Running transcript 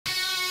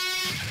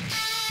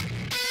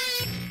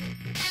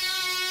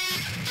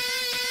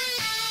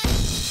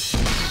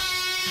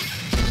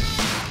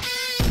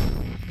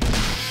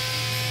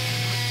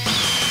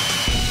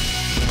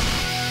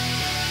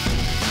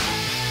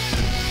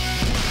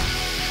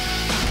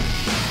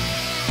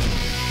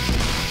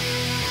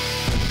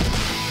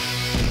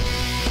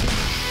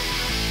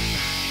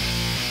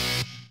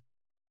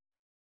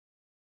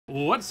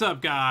What's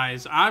up,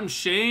 guys? I'm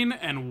Shane,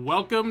 and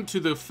welcome to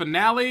the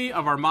finale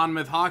of our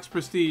Monmouth Hawks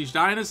Prestige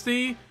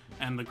Dynasty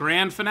and the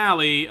grand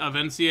finale of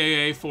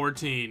NCAA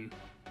 14.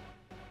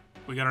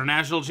 We got our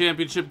national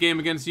championship game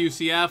against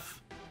UCF.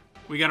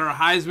 We got our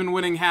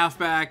Heisman-winning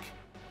halfback.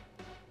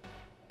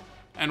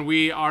 And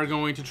we are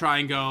going to try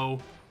and go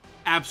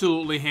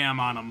absolutely ham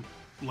on them.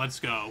 Let's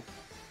go.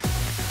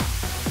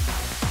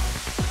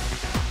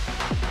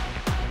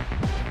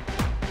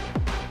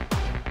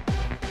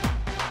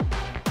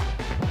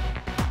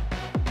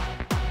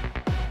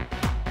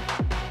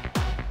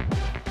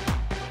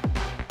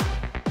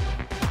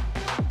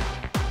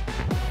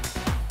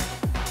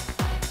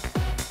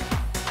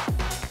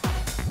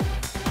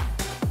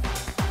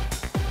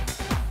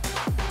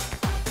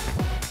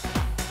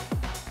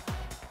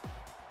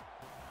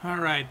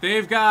 Alright,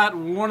 they've got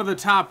one of the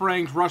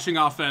top-ranked rushing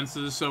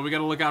offenses, so we got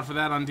to look out for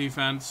that on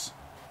defense.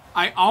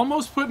 I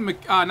almost put, not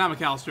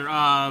McAllister,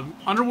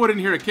 Underwood in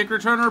here at kick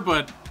returner,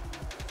 but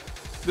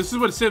this is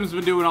what Sims has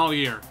been doing all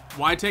year.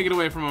 Why take it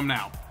away from him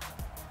now?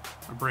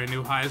 A brand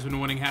new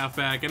Heisman-winning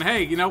halfback. And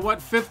hey, you know what?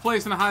 5th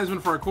place in a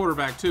Heisman for our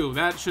quarterback, too.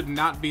 That should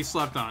not be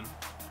slept on.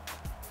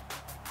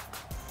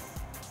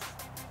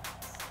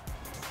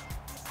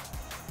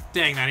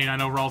 Dang,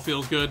 99 overall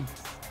feels good.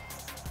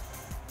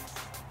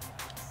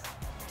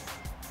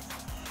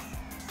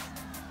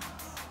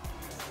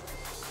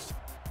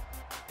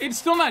 It's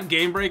still not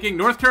game-breaking.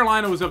 North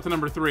Carolina was up to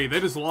number 3.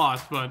 They just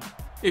lost, but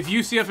if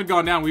UCF had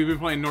gone down, we'd be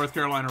playing North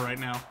Carolina right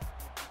now.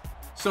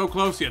 So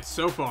close yet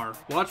so far.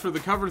 Watch for the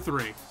cover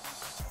 3.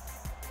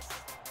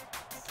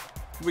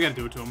 We gotta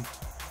do it to him.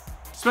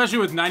 Especially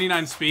with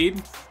 99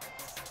 speed.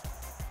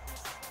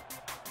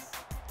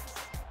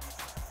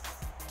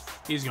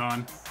 He's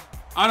gone.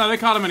 Oh no, they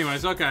caught him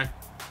anyways. Okay.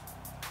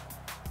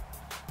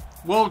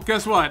 Well,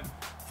 guess what?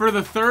 For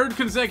the 3rd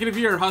consecutive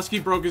year, Husky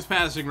broke his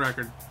passing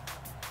record.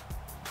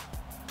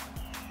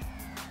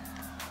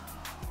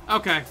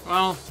 Okay,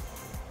 well,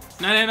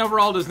 99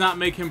 overall does not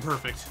make him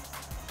perfect.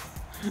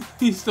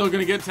 He's still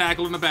going to get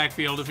tackled in the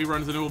backfield if he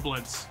runs into a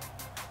blitz.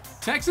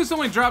 Texas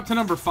only dropped to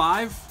number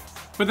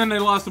 5, but then they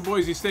lost to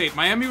Boise State.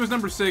 Miami was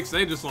number 6.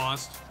 They just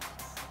lost.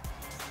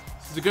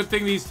 It's a good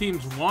thing these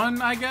teams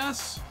won, I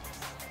guess.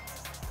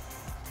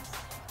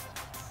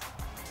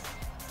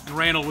 And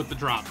Randall with the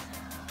drop.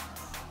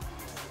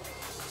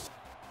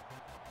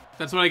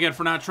 That's what I get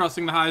for not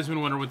trusting the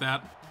Heisman winner with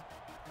that.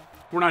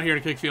 We're not here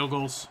to kick field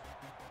goals.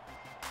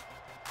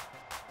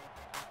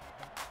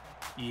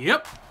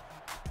 Yep.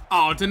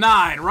 Oh,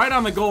 denied. Right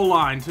on the goal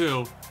line,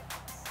 too.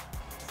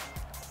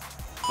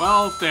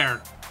 Well,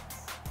 there.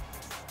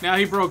 Now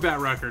he broke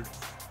that record.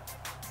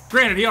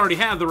 Granted, he already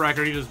had the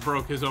record. He just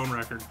broke his own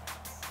record.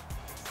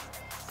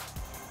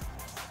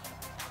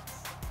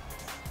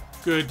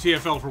 Good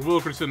TFL for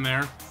Wilkerson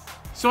there.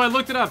 So I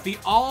looked it up. The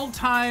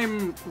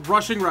all-time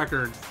rushing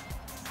record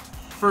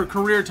for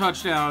career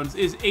touchdowns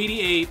is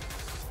 88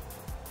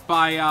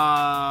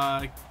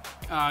 by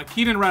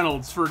Keenan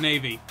Reynolds for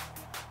Navy.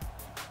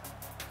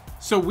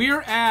 So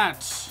we're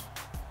at,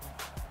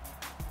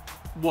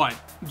 what,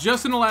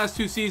 just in the last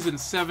 2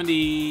 seasons,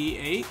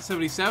 78,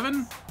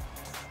 77?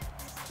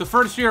 The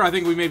first year, I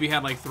think we maybe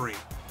had like 3.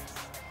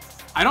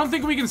 I don't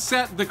think we can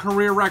set the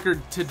career record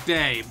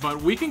today,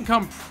 but we can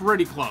come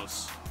pretty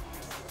close.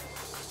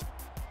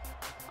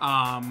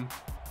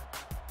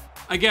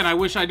 Again, I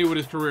wish I knew what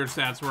his career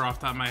stats were off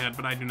the top of my head,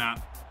 but I do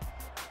not.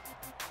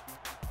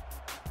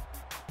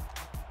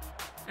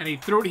 And he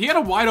threw it. He had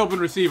a wide open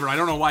receiver. I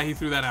don't know why he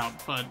threw that out,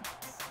 but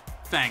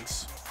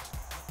thanks.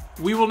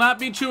 We will not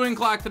be chewing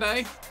clock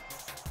today.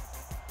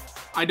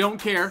 I don't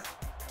care.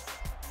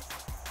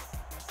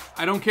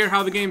 I don't care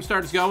how the game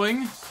starts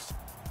going.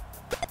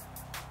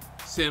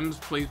 Sims,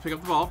 please pick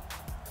up the ball.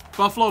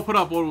 Buffalo put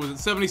up, what was it,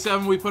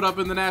 77 we put up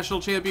in the national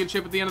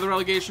championship at the end of the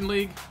relegation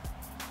league.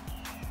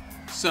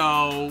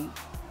 So,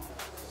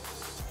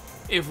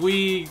 if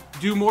we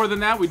do more than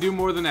that, we do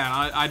more than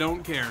that. I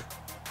don't care.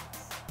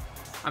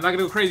 I'm not going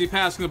to go crazy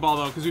passing the ball,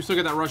 though, because we still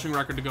got that rushing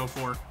record to go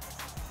for.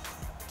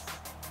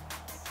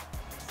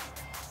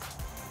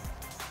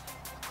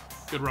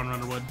 Good run,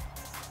 Underwood.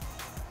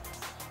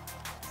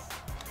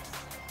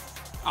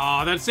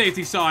 Aw, that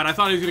safety saw it. I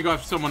thought he was going to go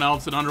after someone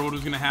else, and Underwood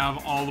was going to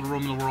have all the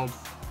room in the world.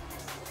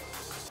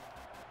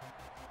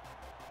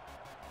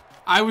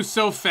 I was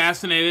so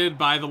fascinated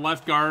by the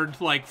left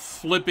guard, like,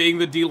 flipping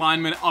the D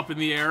lineman up in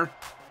the air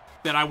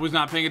that I was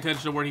not paying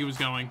attention to where he was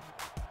going.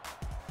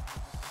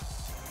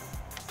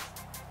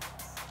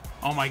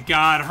 Oh my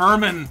God,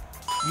 Herman.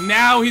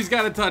 Now he's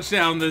got a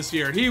touchdown this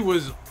year. He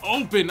was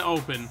open.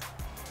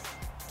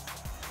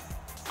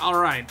 All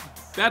right,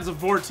 that's a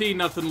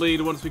 14-0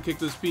 lead once we kick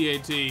this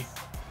PAT.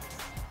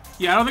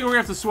 Yeah, I don't think we're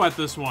going to have to sweat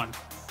this one.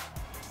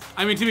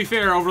 I mean, to be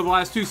fair, over the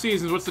last 2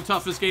 seasons, what's the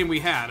toughest game we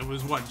had? It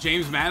was, what,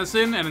 James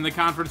Madison? And in the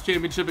conference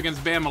championship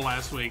against Bama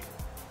last week.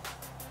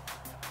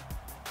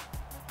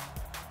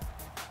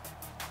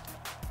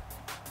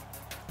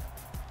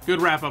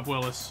 Good wrap-up,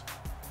 Willis.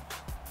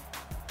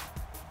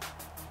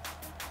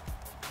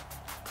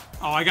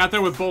 Oh, I got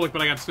there with Bullock,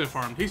 but I got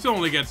stiff-armed. He still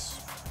only gets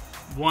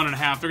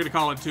 1.5. They're going to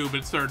call it 2, but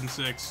it's 3rd and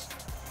 6.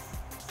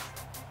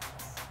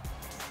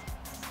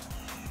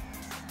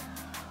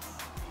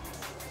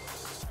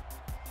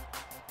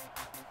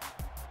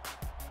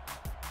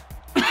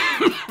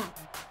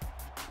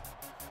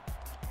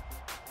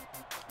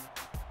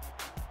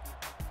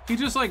 He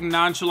just, like,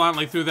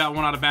 nonchalantly threw that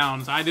one out of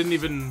bounds. I didn't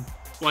even,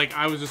 like,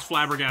 I was just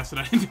flabbergasted.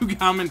 I didn't do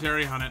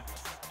commentary on it.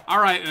 All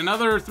right,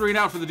 another 3 and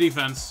out for the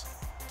defense.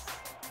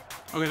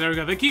 Okay, there we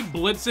go. They keep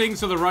blitzing,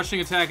 so the rushing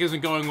attack isn't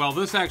going well.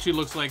 This actually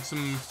looks like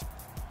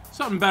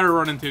something better to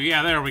run into.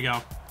 Yeah, there we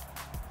go.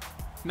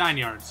 9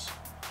 yards.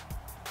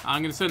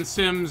 I'm going to send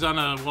Sims on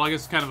a, well, I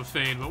guess it's kind of a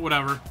fade, but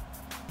whatever.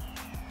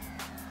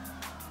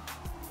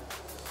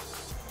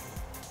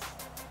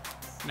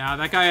 Nah,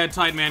 that guy had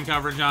tight man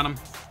coverage on him.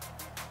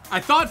 I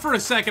thought for a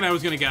second I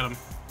was going to get him.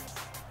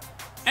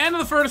 End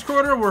of the first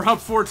quarter, we're up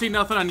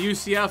 14-0 on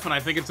UCF, and I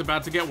think it's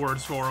about to get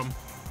worse for him.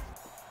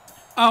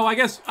 Oh, I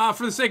guess,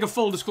 for the sake of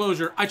full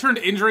disclosure, I turned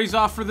injuries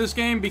off for this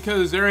game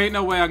because there ain't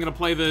no way I'm going to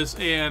play this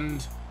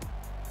and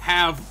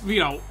have, you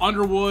know,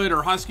 Underwood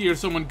or Husky or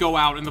someone go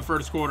out in the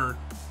first quarter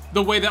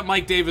the way that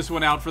Mike Davis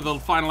went out for the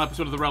final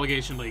episode of the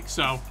Relegation League.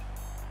 So,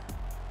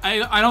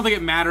 I don't think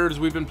it matters.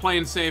 We've been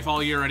playing safe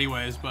all year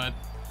anyways, but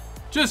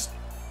just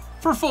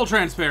for full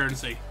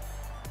transparency.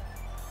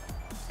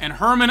 And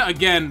Herman,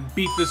 again,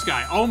 beat this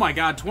guy. Oh my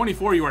god,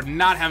 24, you are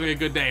not having a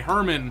good day.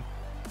 Herman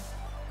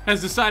has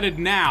decided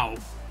now,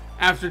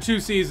 after 2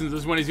 seasons,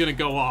 is when he's going to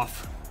go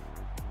off.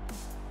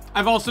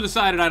 I've also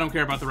decided I don't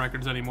care about the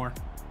records anymore.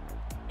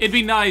 It'd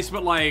be nice,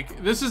 but,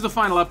 like, this is the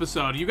final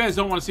episode. You guys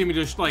don't want to see me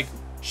just, like,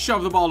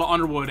 shove the ball to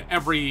Underwood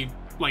every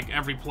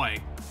play.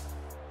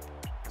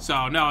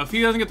 So, no, if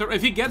he doesn't get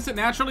if he gets it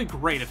naturally,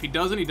 great. If he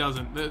doesn't, he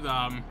doesn't.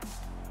 I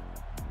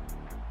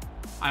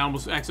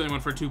almost accidentally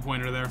went for a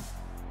 2-pointer there.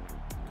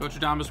 Coach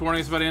Adamas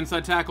warning us about an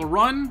inside tackle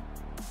run.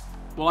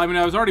 Well, I mean,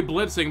 I was already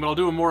blitzing, but I'll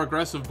do a more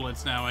aggressive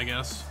blitz now, I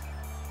guess.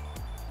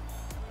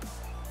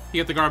 He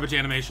got the garbage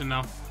animation,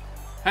 though.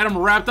 Had him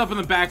wrapped up in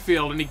the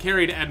backfield, and he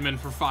carried Edmond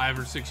for 5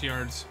 or 6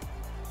 yards.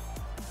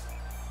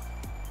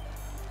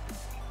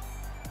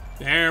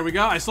 There we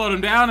go. I slowed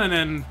him down, and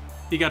then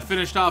he got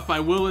finished off by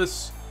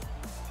Willis.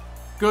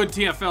 Good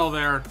TFL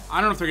there.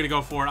 I don't know if they're going to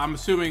go for it. I'm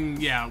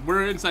assuming, yeah,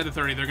 we're inside the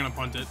 30. They're going to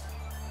punt it.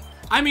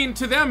 I mean,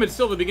 to them, it's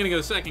still the beginning of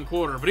the second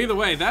quarter, but either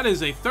way, that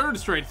is a 3rd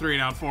straight 3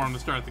 and out for him to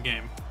start the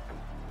game.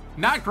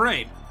 Not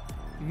great.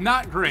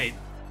 Not great.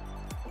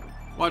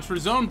 Watch for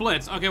zone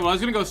blitz. Okay, well, I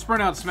was going to go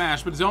sprint out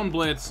smash, but zone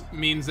blitz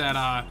means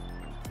that,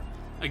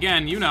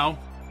 again, you know,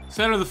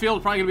 center of the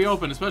field probably going to be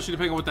open, especially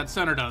depending on what that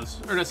center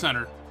does. Or the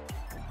center.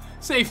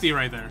 Safety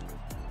right there.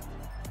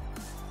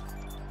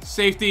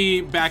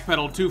 Safety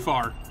backpedaled too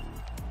far.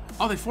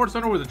 Oh, they forced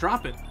Underwood to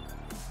drop it.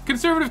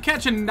 Conservative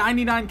catch and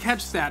 99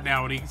 catch stat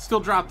now, and he still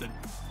dropped it.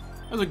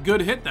 That was a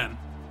good hit then.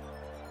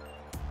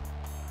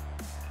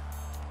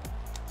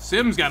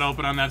 Sims got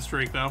open on that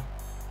streak, though.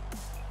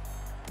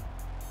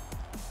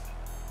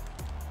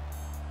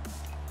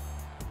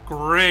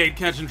 Great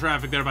catching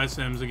traffic there by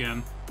Sims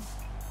again.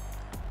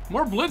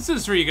 More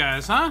blitzes for you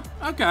guys, huh?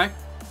 Okay.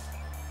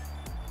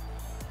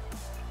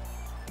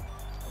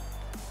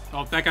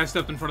 Oh, that guy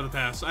stepped in front of the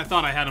pass. I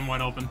thought I had him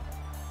wide open.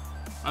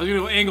 I was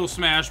going to go angle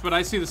smash, but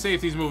I see the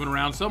safeties moving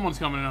around. Someone's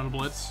coming in on a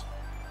blitz.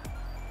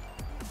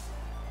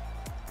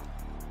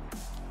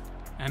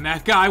 And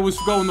that guy was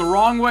going the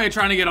wrong way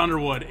trying to get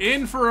Underwood.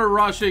 In for a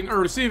rushing or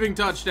receiving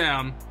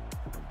touchdown.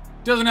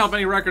 Doesn't help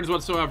any records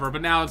whatsoever,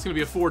 but now it's going to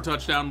be a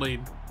 4-touchdown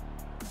lead.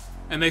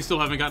 And they still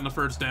haven't gotten the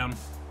first down.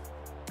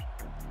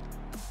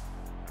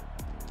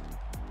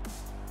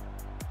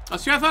 Oh,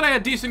 see, I thought I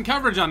had decent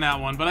coverage on that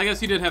one, but I guess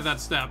he did have that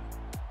step.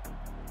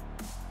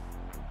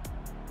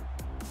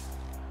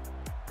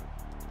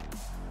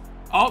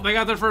 Oh, they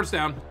got their first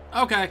down.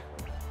 Okay.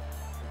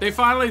 They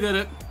finally did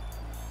it.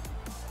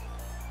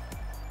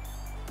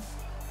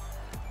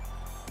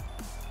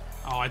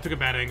 Oh, I took a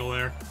bad angle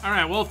there. All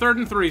right, well, 3rd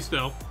and 3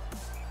 still.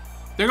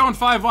 They're going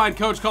 5 wide.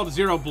 Coach called a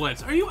 0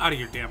 blitz. Are you out of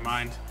your damn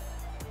mind?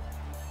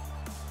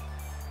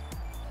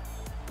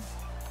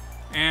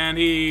 And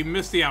he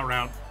missed the out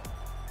route.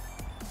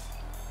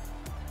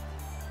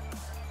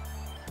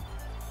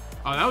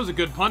 Oh, that was a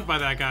good punt by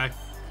that guy.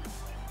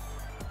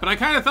 But I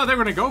kind of thought they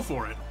were going to go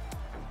for it.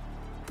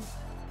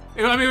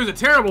 I mean, it was a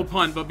terrible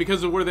punt, but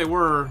because of where they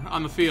were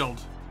on the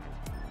field.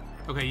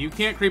 Okay, you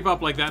can't creep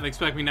up like that and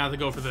expect me not to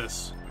go for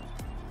this.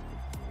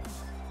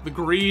 The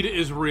greed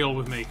is real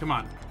with me. Come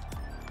on.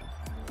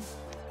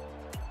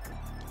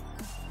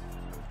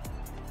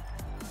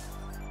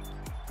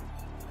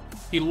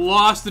 He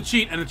lost the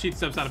cheat, and the cheat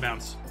steps out of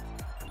bounds.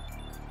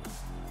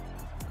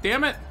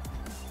 Damn it.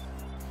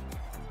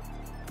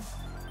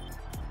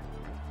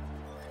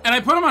 And And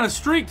I put him on a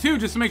streak, too,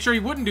 just to make sure he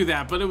wouldn't do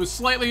that, but it was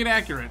slightly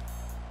inaccurate.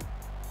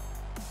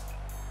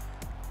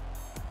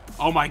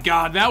 Oh my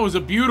god, that was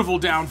a beautiful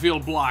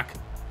downfield block.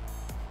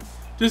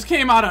 Just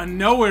came out of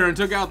nowhere and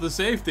took out the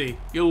safety.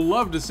 You'll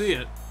love to see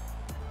it.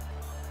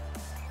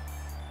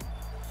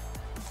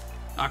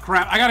 Ah,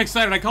 crap. I got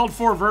excited. I called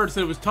 4 verts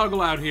that it was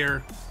Tuggle out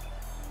here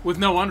with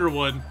no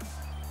Underwood.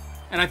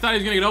 And I thought he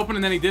was going to get open,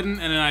 and then he didn't,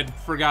 and then I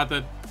forgot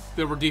that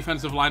there were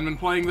defensive linemen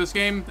playing this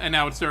game, and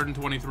now it's 3rd and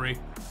 23.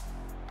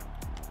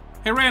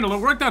 Hey, Randall, it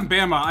worked on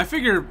Bama. I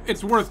figure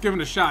it's worth giving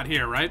a shot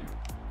here, right?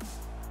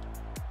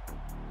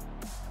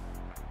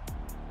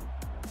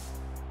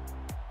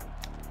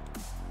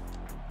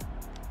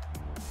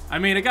 I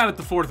mean, it got it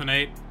to 4th and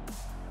 8.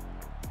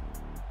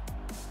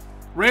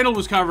 Randall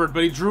was covered,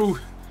 but he drew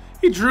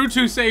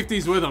 2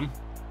 safeties with him.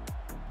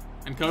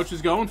 And coach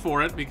is going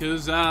for it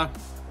because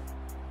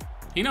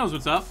he knows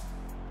what's up.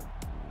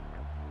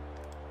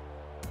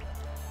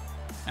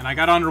 And I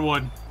got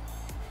Underwood.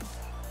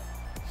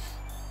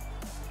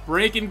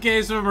 Break in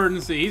case of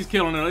emergency. He's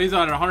killing it. He's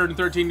on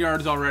 113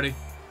 yards already.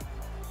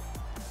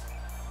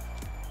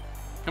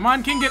 Come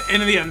on, King, get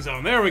into the end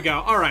zone. There we go.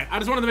 All right, I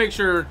just wanted to make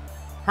sure.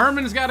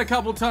 Herman's got a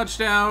couple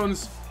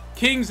touchdowns.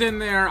 King's in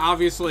there.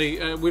 Obviously,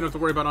 we don't have to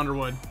worry about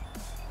Underwood.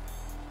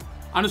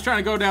 I'm just trying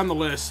to go down the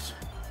list.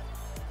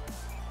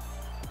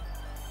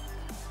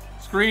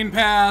 Screen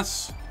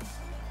pass.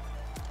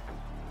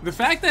 The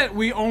fact that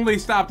we only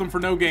stopped him for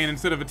no gain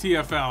instead of a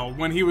TFL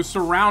when he was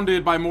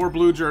surrounded by more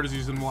blue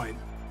jerseys than white.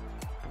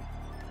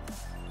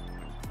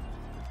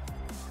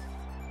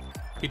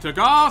 He took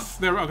off.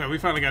 There. Okay, we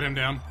finally got him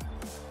down.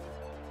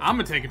 I'm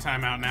going to take a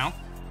timeout now.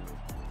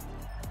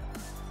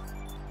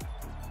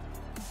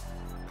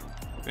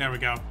 There we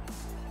go.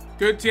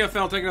 Good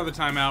TFL, take another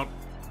timeout.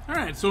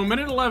 Alright, so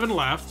 1:11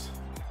 left.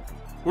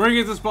 We're going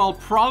to get this ball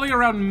probably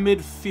around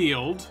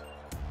midfield.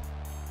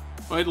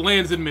 But it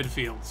lands in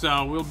midfield,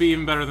 so we'll be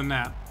even better than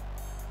that.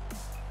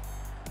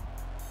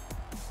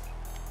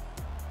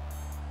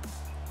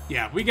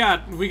 Yeah, we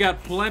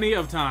got plenty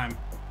of time.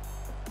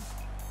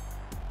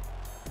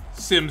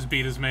 Sims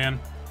beat his man.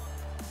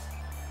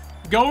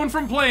 Going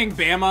from playing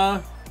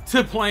Bama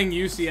to playing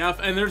UCF,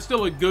 and they're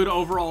still a good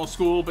overall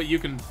school, but you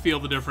can feel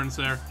the difference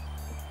there.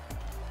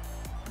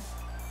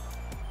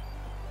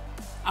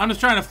 I'm just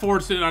trying to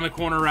force it on a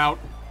corner route.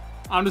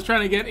 I'm just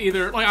trying to get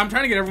I'm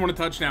trying to get everyone a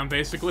touchdown,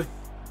 basically.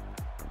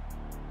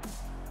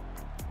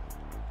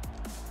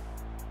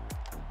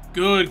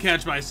 Good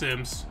catch by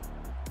Sims.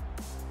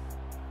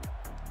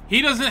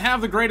 He doesn't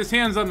have the greatest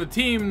hands on the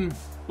team,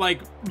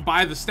 like,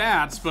 by the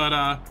stats,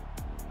 but,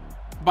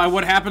 by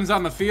what happens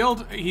on the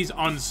field, he's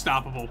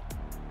unstoppable.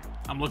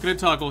 I'm looking at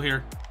Tuggle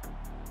here.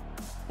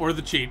 Or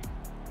the cheat.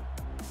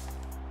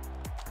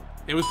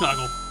 It was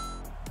Tuggle.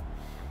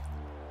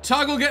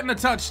 Tuggle getting a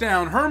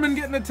touchdown. Herman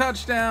getting a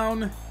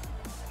touchdown.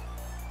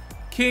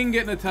 King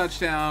getting a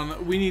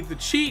touchdown. We need the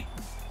cheat.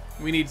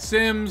 We need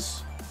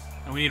Sims.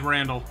 And we need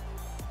Randall.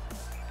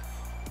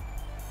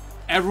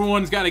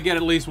 Everyone's got to get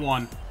at least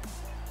one.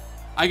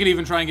 I could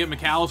even try and get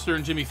McAllister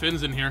and Jimmy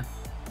Finns in here.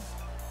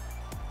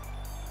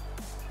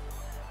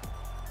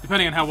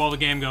 Depending on how well the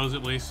game goes,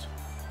 at least.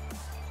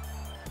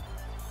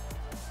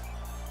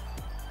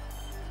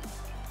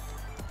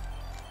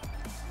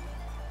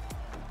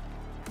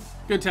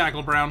 Good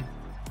tackle, Brown.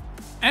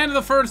 End of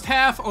the first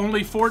half,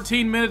 only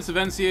 14 minutes of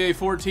NCAA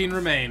 14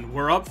 remain.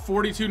 We're up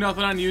 42-0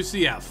 on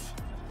UCF.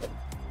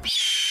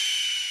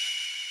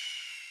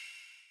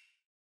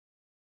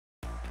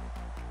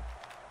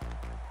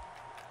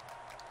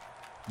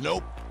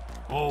 Nope.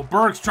 Oh,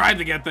 Burks tried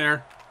to get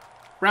there.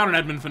 Brown and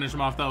Edmond finish him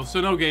off, though, so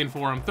no gain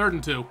for him. 3rd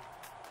and 2.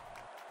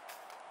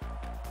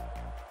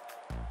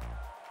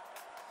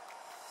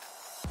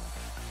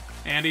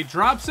 And he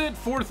drops it,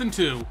 4th and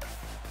 2.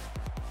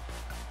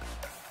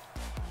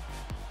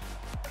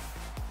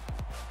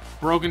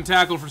 Broken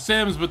tackle for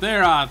Sims, but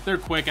they're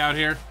quick out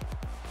here.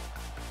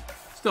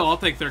 Still, I'll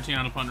take 13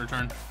 on a punt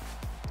return.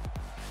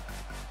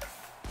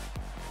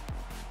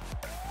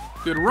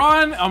 Good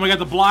run. Oh my god,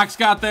 the blocks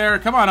got there.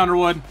 Come on,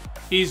 Underwood.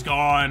 He's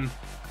gone.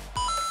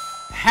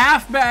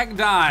 Halfback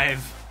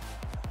dive.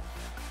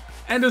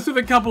 And just with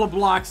a couple of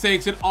blocks,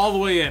 takes it all the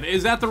way in.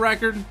 Is that the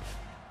record?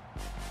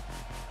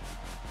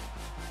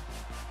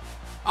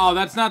 Oh,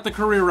 that's not the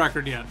career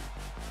record yet.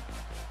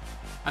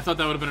 I thought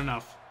that would have been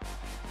enough.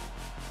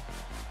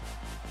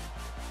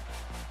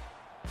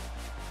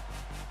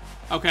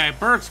 Okay,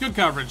 Burks, good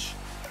coverage.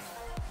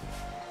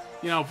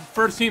 You know,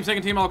 first team,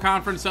 second team, all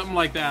conference, something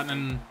like that,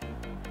 and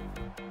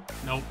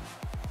nope.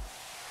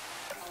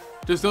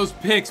 Just those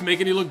picks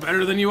making you look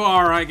better than you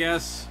are, I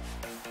guess.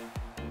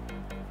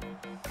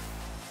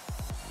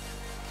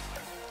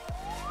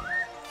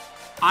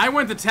 I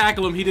went to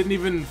tackle him, he didn't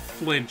even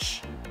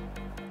flinch.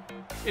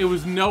 It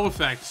was no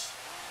effect.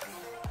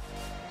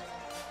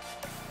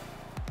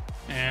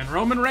 And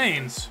Roman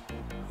Reigns.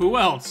 Who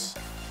else?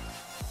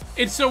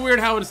 It's so weird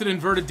how it's an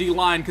inverted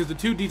D-line because the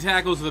 2 D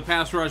tackles are the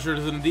pass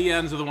rushers and the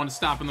D-ends are the ones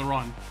stopping the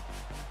run.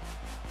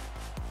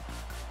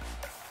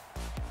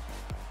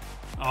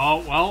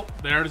 Oh, well,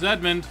 there's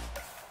Edmond.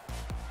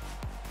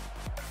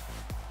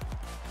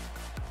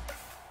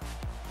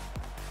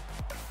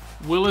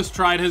 Willis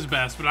tried his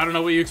best, but I don't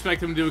know what you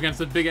expect him to do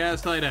against a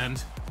big-ass tight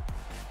end.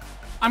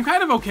 I'm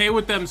kind of okay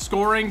with them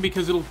scoring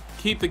because it'll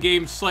keep the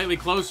game slightly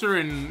closer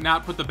and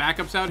not put the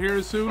backups out here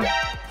as soon.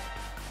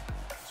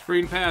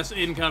 Screen pass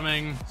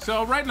incoming.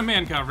 So, right into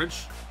man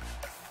coverage.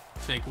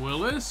 Take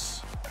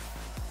Willis.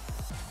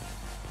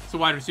 It's a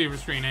wide receiver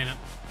screen, ain't it?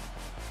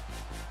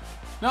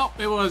 Nope,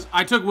 it was.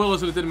 I took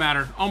Willis and it didn't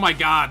matter. Oh my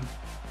god.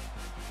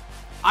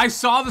 I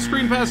saw the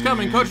screen pass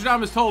coming. Coach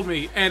Adamas told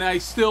me, and I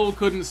still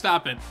couldn't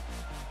stop it.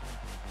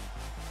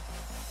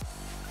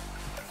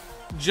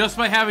 Just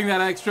by having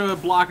that extra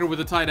blocker with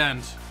a tight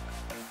end.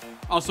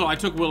 Also, I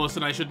took Willis,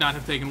 and I should not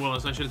have taken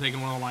Willis. I should have taken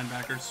one of the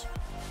linebackers.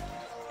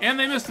 And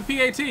they missed the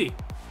PAT.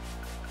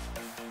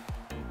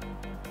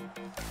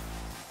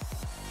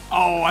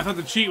 Oh, I thought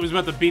the cheat was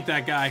about to beat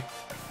that guy.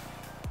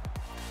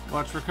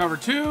 Watch for cover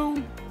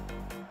 2.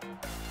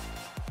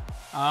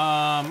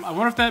 I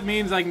wonder if that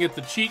means I can get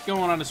the cheat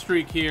going on a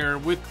streak here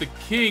with the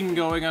king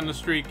going on the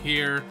streak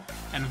here.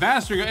 And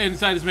Vaster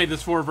inside has made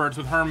this 4 verts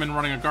with Herman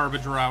running a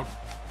garbage route.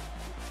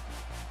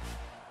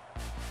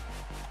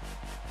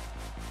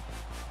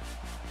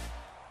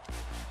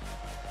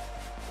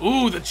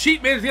 Ooh, the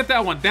cheat managed to get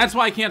that one. That's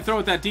why I can't throw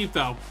it that deep,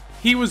 though.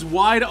 He was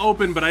wide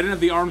open, but I didn't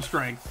have the arm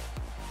strength.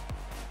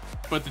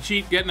 But the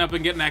cheat getting up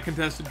and getting that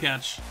contested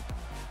catch.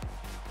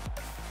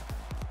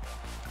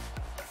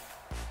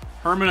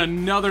 Herman,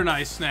 another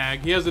nice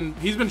snag.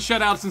 He's been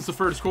shut out since the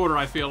first quarter,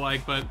 I feel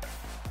like, but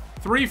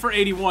 3 for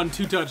 81,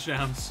 2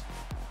 touchdowns.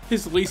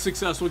 His least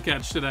successful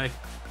catch today.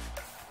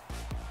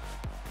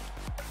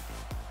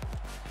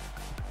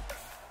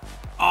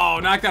 Oh,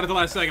 knocked out at the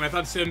last second. I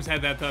thought Sims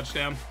had that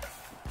touchdown.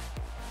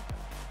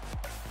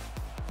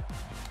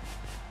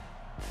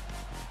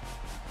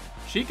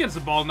 She gets the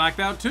ball knocked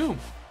out, too.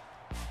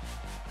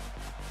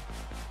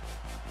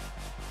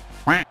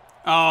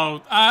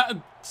 Oh,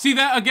 see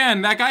that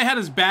again? That guy had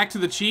his back to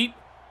the cheat,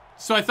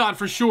 so I thought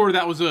for sure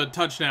that was a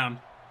touchdown.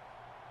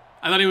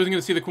 I thought he wasn't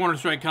going to see the corner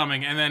strike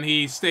coming, and then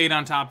he stayed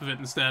on top of it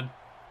instead.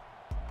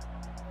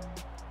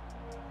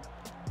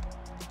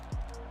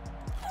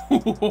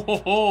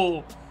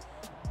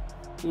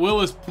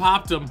 Willis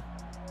popped him.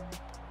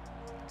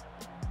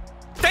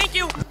 Thank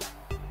you.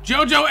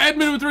 JoJo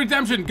Edmond with the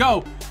redemption.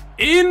 Go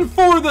in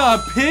for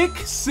the pick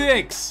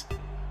 6.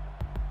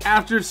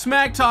 After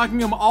smack talking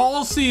him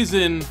all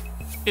season.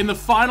 In the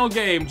final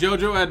game,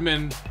 JoJo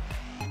Edmond,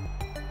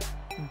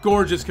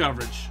 gorgeous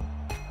coverage.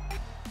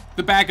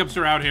 The backups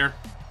are out here.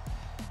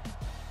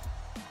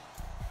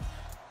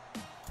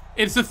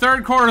 It's the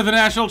 3rd quarter of the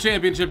national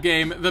championship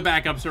game. The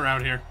backups are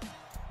out here.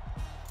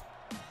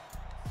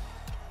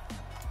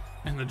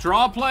 And the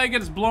draw play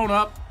gets blown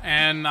up.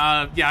 And,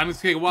 yeah, I'm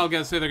just going to take a wild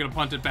guess to say they're going to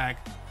punt it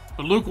back.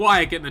 But Luke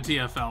Wyatt getting the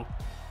TFL.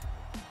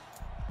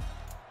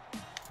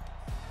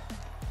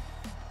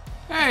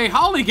 Hey,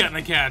 Holly getting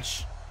the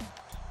catch.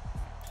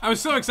 I was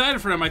so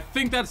excited for him. I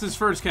think that's his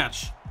first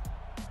catch.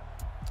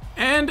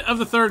 End of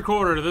the 3rd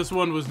quarter. This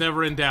one was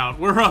never in doubt.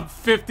 We're up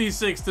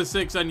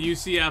 56-6 on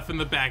UCF, and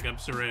the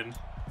backups are in.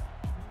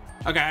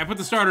 Okay, I put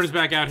the starters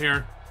back out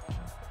here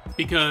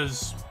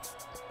because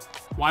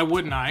why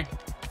wouldn't I?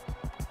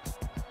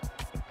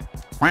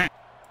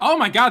 Oh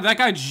my god, that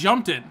guy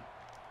jumped it.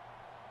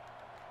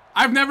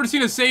 I've never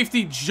seen a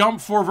safety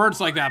jump 4 verts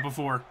like that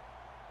before.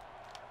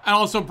 And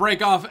also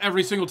break off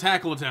every single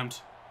tackle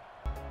attempt.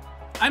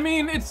 I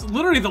mean, it's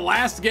literally the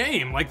last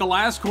game, like the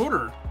last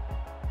quarter.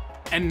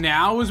 And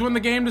now is when the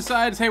game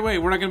decides, hey, wait,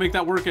 we're not going to make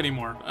that work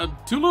anymore.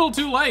 Too little,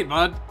 too late,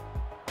 bud.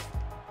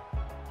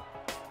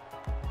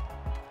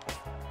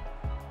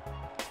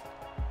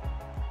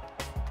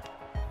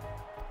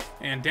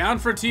 And down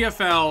for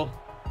TFL.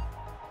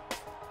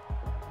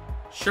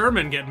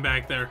 Sherman getting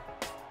back there.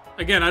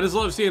 Again, I just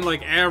love seeing,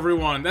 like,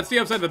 everyone. That's the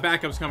upside of the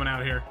backups coming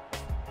out here.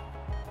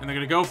 And they're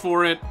going to go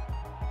for it.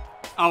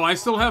 Oh, I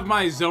still have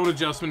my zone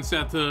adjustment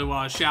set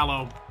to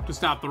shallow to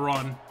stop the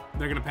run.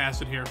 They're going to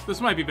pass it here. This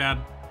might be bad.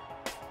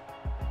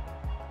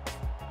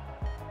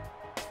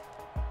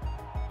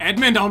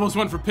 Edmond almost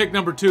went for pick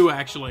number 2,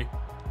 actually.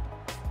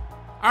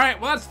 All right,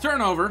 well, that's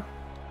turnover.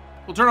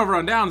 We'll turn over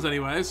on downs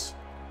anyways.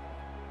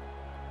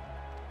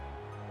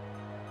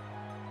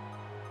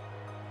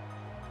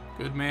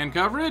 Good man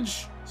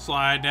coverage.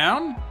 Slide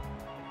down.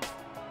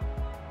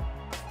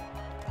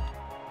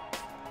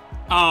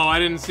 Oh, I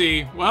didn't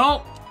see.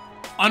 Well,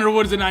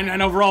 Underwood's a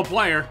 99 overall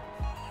player.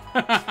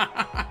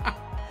 That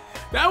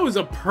was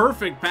a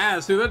perfect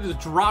pass, dude. That just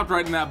dropped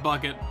right in that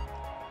bucket.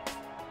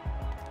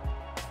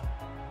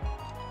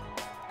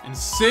 And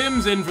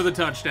Sims in for the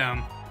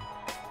touchdown.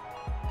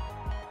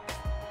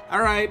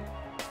 All right.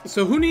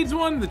 So who needs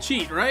one? The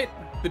cheat, right?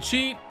 The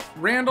cheat,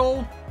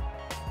 Randall.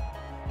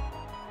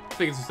 I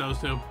think it's just those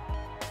two.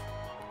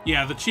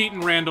 Yeah, the cheat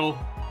and Randall.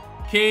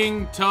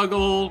 King,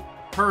 Tuggle,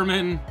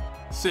 Herman,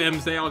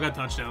 Sims, they all got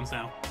touchdowns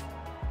now.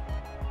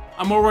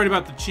 I'm more worried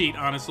about the cheat,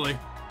 honestly.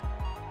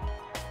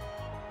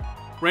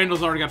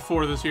 Randall's already got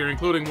 4 this year,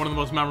 including one of the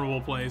most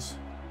memorable plays.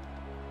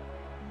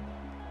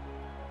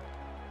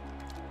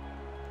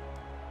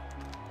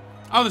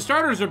 Oh, the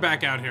starters are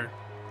back out here.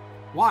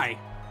 Why?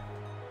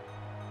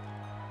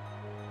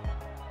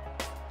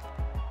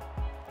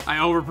 I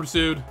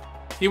over-pursued.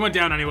 He went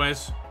down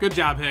anyways. Good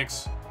job,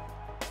 Hicks.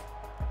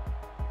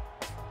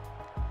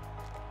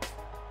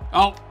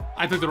 Oh,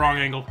 I took the wrong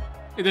angle.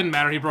 It didn't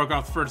matter. He broke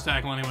off the first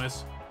tackle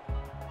anyways.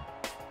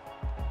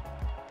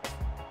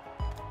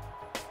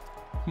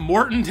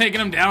 Morton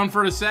taking him down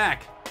for a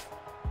sack.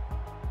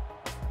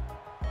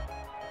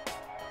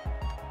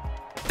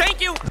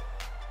 Thank you.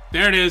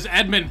 There it is.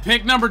 Edmund,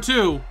 pick number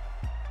 2.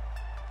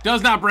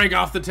 Does not break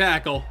off the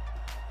tackle.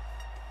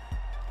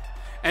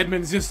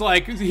 Edmund's just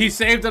like, he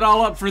saved it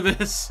all up for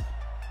this.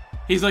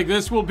 He's like,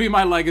 this will be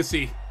my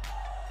legacy.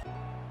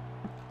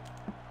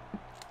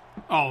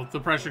 Oh,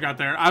 the pressure got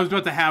there. I was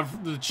about to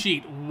have the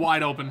cheat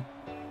wide open.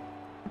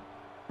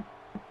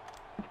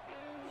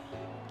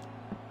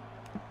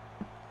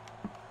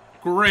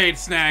 Great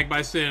snag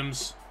by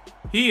Sims.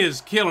 He is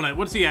killing it.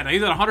 What's he at?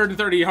 He's at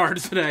 130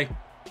 yards today.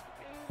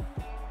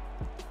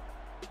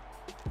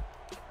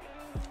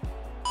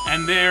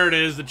 And there it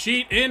is. The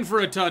cheat in for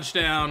a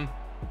touchdown.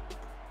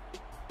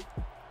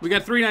 We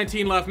got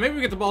 3:19 left. Maybe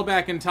we get the ball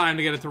back in time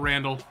to get it to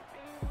Randall.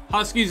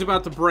 Husky's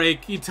about to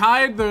break. He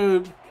tied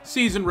the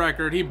season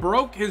record. He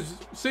broke his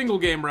single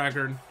game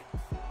record.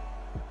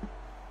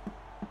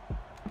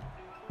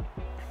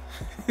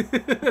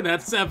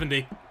 That's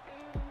 70.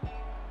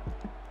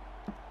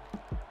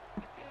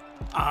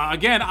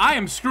 Again, I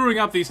am screwing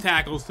up these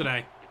tackles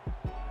today.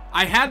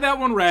 I had that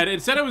one read.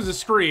 It said it was a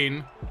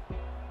screen.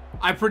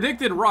 I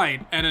predicted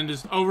right, and then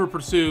just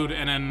over-pursued,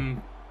 and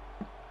then...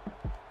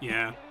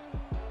 yeah.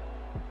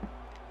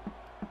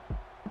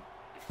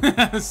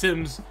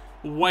 Sims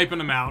wiping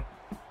him out.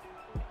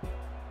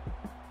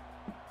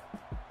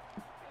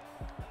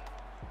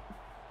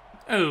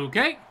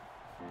 Okay.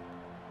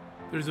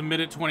 There's a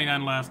minute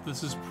 29 left.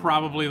 This is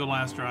probably the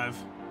last drive.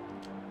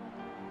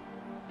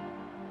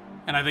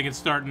 And I think it's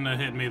starting to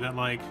hit me that,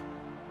 like,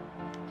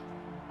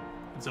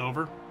 it's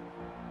over.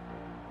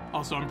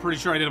 Also, I'm pretty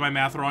sure I did my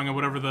math wrong on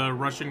whatever the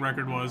rushing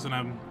record was, and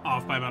I'm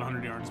off by about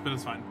 100 yards, but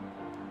it's fine.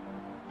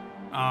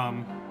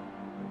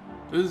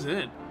 This is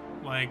it.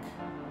 Like,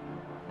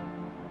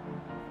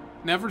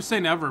 never say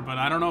never, but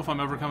I don't know if I'm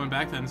ever coming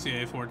back to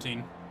NCAA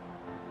 14.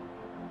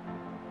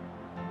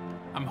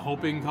 I'm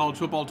hoping College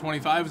Football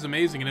 25 is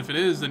amazing, and if it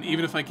is, then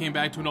even if I came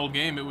back to an old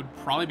game, it would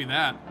probably be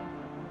that.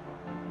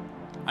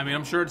 I mean,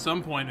 I'm sure at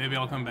some point maybe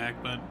I'll come back,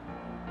 but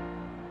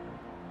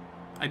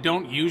I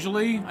don't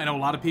usually. I know a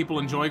lot of people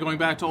enjoy going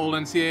back to old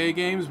NCAA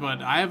games,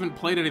 but I haven't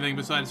played anything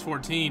besides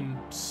 14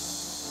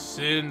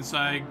 since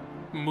I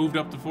moved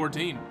up to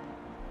 14.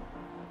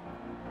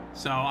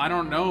 So I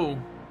don't know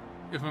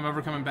if I'm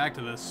ever coming back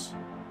to this.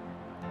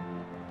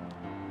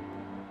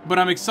 But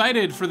I'm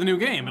excited for the new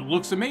game. It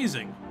looks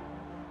amazing.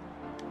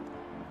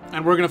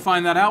 And we're going to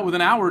find that out within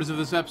hours of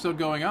this episode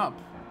going up.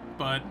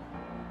 But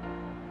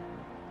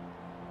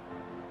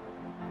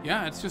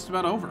yeah, it's just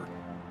about over.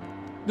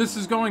 This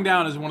is going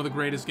down as one of the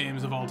greatest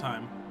games of all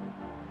time.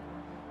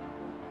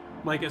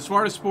 Like, as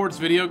far as sports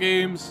video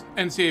games,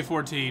 NCAA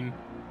 14,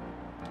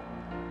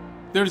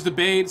 there's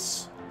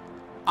debates.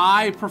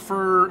 I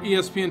prefer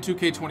ESPN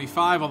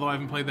 2K25, although I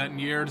haven't played that in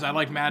years. I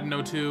like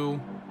Madden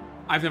 02.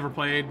 I've never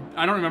played.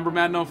 I don't remember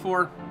Madden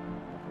 04,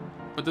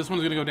 but this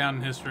one's going to go down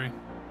in history.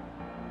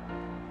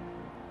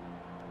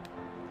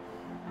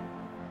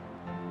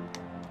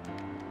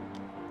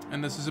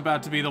 And this is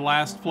about to be the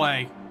last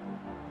play.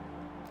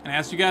 And I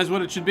asked you guys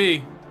what it should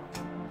be.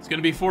 It's going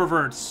to be 4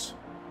 verts.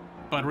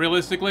 But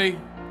realistically,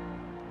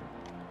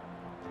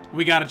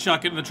 we got to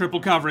chuck it in the triple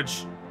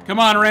coverage. Come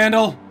on,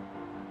 Randall.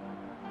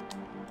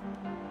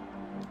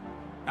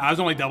 Nah, it was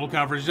only double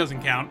coverage. It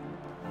doesn't count.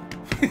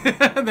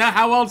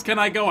 How else can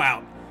I go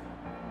out?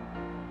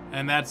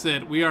 And that's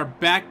it. We are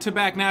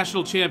back-to-back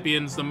national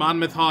champions. The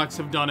Monmouth Hawks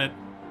have done it.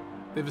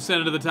 They've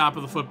ascended to the top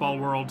of the football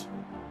world.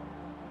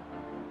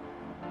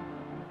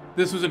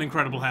 This was an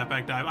incredible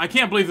halfback dive. I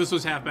can't believe this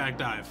was halfback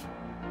dive.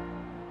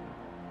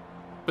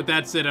 But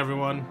that's it,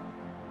 everyone.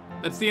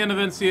 That's the end of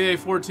NCAA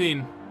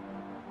 14.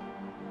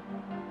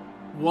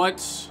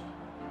 What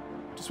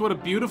a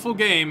beautiful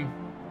game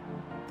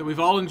that we've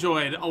all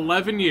enjoyed.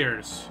 11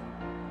 years.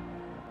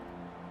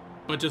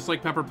 But just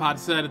like Pepper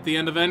Potts said at the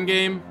end of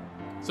Endgame,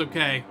 it's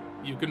okay.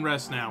 You can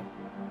rest now.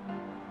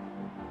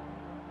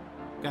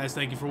 Guys,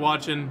 thank you for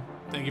watching.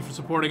 Thank you for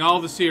supporting all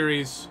the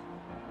series.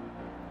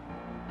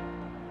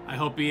 I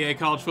hope EA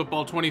College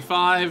Football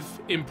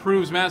 25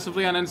 improves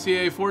massively on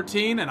NCAA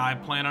 14, and I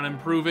plan on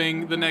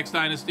improving the next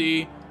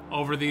Dynasty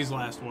over these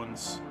last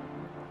ones.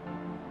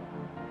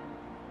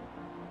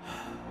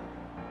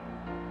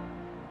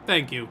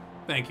 Thank you.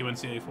 Thank you,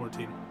 NCAA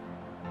 14.